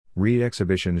Reed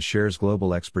Exhibitions shares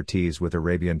global expertise with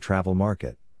Arabian Travel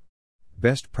Market.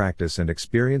 Best practice and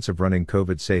experience of running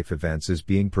COVID-safe events is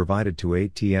being provided to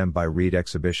ATM by Reed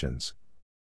Exhibitions.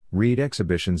 Reed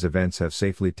Exhibitions events have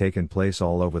safely taken place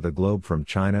all over the globe, from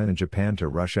China and Japan to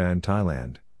Russia and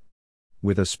Thailand.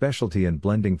 With a specialty in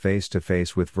blending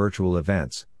face-to-face with virtual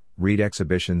events, Reed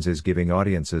Exhibitions is giving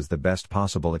audiences the best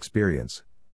possible experience.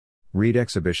 Reed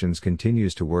Exhibitions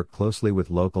continues to work closely with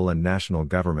local and national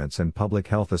governments and public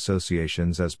health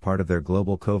associations as part of their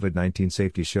global COVID-19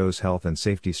 Safety Shows Health and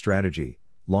Safety Strategy,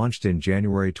 launched in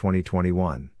January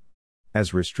 2021.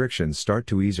 As restrictions start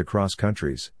to ease across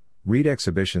countries, Reed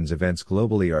Exhibitions events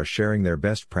globally are sharing their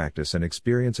best practice and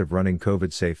experience of running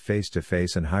COVID-safe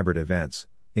face-to-face and hybrid events,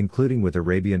 including with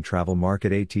Arabian Travel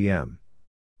Market ATM.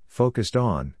 Focused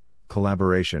on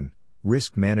collaboration,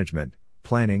 risk management,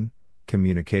 planning,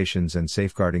 communications and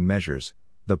safeguarding measures,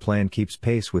 the plan keeps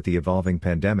pace with the evolving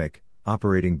pandemic,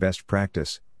 operating best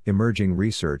practice, emerging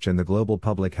research and the global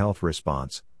public health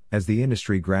response, as the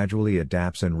industry gradually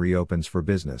adapts and reopens for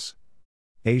business.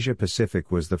 Asia Pacific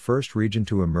was the first region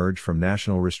to emerge from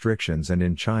national restrictions, and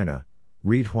in China,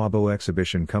 Reed Huabo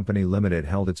Exhibition Company Limited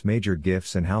held its major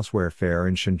gifts and houseware fair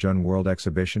in Shenzhen World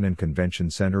Exhibition and Convention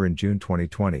Center in June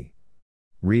 2020.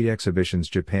 Reed Exhibitions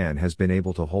Japan has been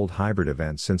able to hold hybrid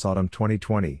events since autumn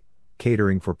 2020,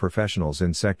 catering for professionals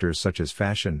in sectors such as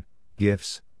fashion,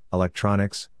 gifts,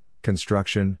 electronics,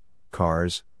 construction,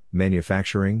 cars,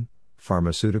 manufacturing,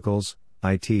 pharmaceuticals,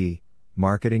 IT,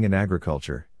 marketing and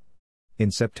agriculture. In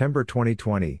September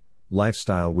 2020,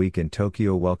 Lifestyle Week in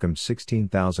Tokyo welcomed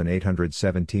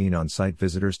 16,817 on-site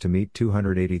visitors to meet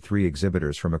 283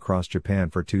 exhibitors from across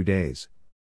Japan for 2 days.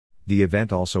 The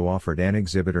event also offered an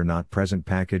exhibitor not present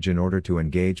package in order to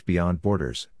engage beyond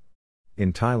borders.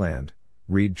 In Thailand,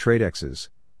 Reed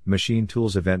TradeX's Machine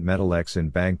Tools event MetalX in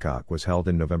Bangkok was held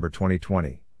in November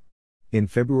 2020. In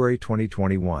February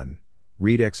 2021,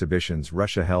 Reed Exhibitions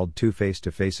Russia held 2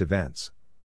 face-to-face events.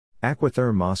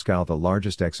 Aquatherm Moscow, the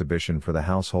largest exhibition for the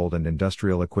household and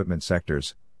industrial equipment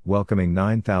sectors, welcoming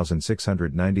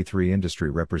 9,693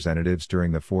 industry representatives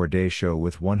during the 4-day show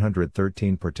with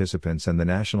 113 participants, and the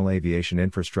National Aviation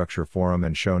Infrastructure Forum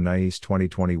and Show NAIS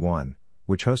 2021,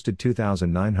 which hosted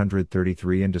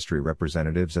 2,933 industry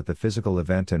representatives at the physical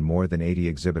event and more than 80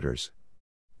 exhibitors.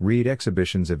 Reed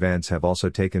Exhibitions events have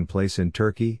also taken place in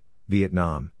Turkey,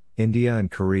 Vietnam, India and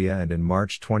Korea, and in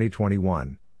March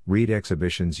 2021, Reed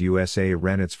Exhibitions USA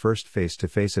ran its first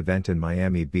face-to-face event in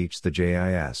Miami Beach, the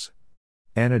JIS.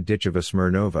 Anna Ditcheva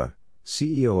Smirnova,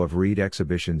 CEO of Reed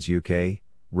Exhibitions UK,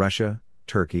 Russia,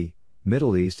 Turkey,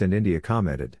 Middle East and India,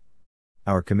 commented,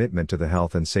 "Our commitment to the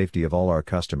health and safety of all our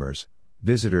customers,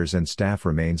 visitors and staff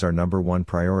remains our #1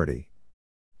 priority.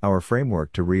 Our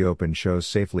framework to reopen shows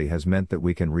safely has meant that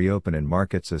we can reopen in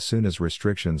markets as soon as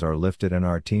restrictions are lifted, and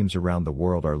our teams around the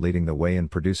world are leading the way in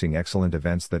producing excellent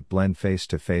events that blend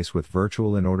face-to-face with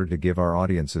virtual in order to give our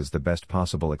audiences the best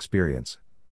possible experience."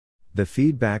 The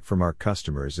feedback from our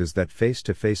customers is that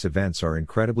face-to-face events are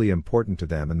incredibly important to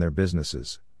them and their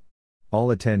businesses.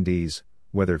 All attendees,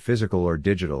 whether physical or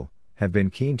digital, have been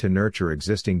keen to nurture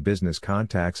existing business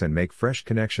contacts and make fresh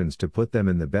connections to put them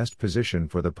in the best position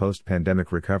for the post-pandemic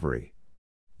recovery.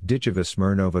 Ditcheva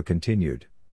Smirnova continued,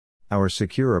 "Our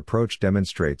secure approach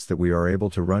demonstrates that we are able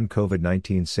to run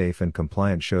COVID-19 safe and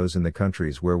compliant shows in the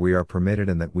countries where we are permitted,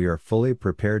 and that we are fully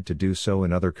prepared to do so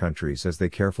in other countries as they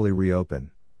carefully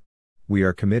reopen. We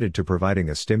are committed to providing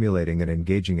a stimulating and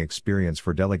engaging experience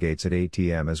for delegates at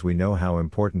ATM, as we know how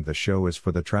important the show is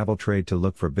for the travel trade to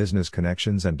look for business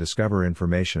connections and discover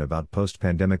information about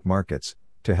post-pandemic markets,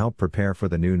 to help prepare for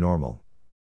the new normal.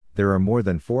 There are more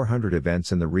than 400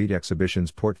 events in the Reed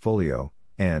Exhibitions portfolio,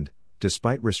 and,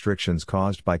 despite restrictions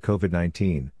caused by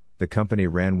COVID-19, the company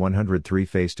ran 103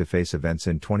 face-to-face events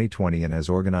in 2020 and has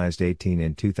organized 18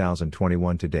 in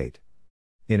 2021 to date.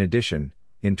 In addition,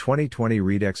 in 2020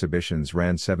 Reed Exhibitions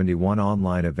ran 71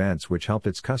 online events which helped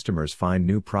its customers find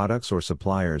new products or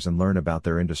suppliers and learn about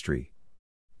their industry.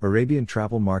 Arabian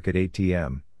Travel Market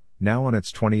ATM, now on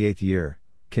its 28th year,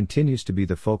 continues to be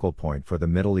the focal point for the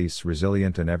Middle East's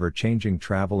resilient and ever-changing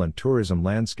travel and tourism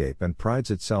landscape, and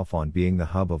prides itself on being the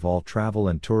hub of all travel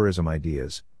and tourism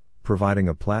ideas, providing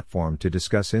a platform to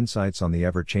discuss insights on the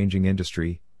ever-changing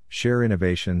industry, share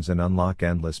innovations and unlock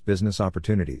endless business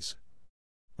opportunities.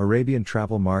 Arabian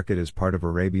Travel Market is part of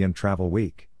Arabian Travel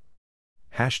Week.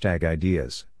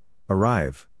 #Ideas.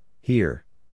 Arrive. Here.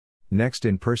 Next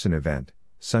in-person event,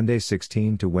 Sunday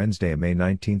 16 to Wednesday, May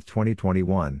 19,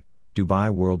 2021,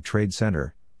 Dubai World Trade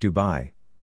Center, Dubai.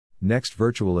 Next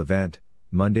virtual event,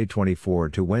 Monday 24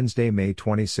 to Wednesday, May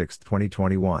 26,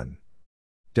 2021.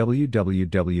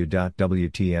 www.wtm.com.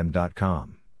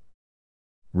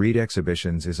 Reed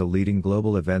Exhibitions is a leading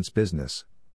global events business.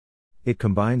 It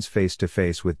combines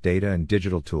face-to-face with data and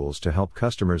digital tools to help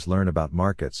customers learn about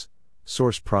markets,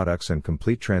 source products and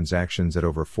complete transactions at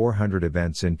over 400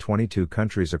 events in 22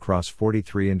 countries across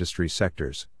 43 industry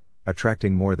sectors,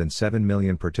 attracting more than 7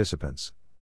 million participants.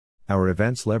 Our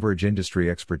events leverage industry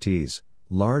expertise,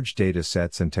 large data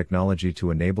sets and technology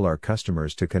to enable our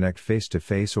customers to connect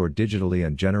face-to-face or digitally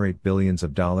and generate billions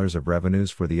of dollars of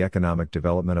revenues for the economic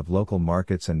development of local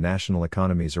markets and national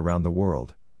economies around the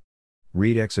world.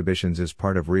 Reed Exhibitions is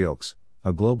part of Realx,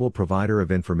 a global provider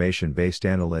of information-based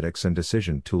analytics and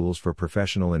decision tools for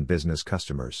professional and business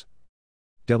customers.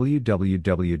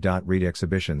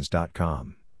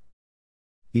 www.reedexhibitions.com.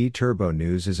 eTurbo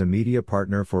News is a media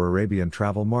partner for Arabian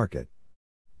Travel Market.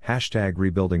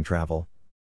 #RebuildingTravel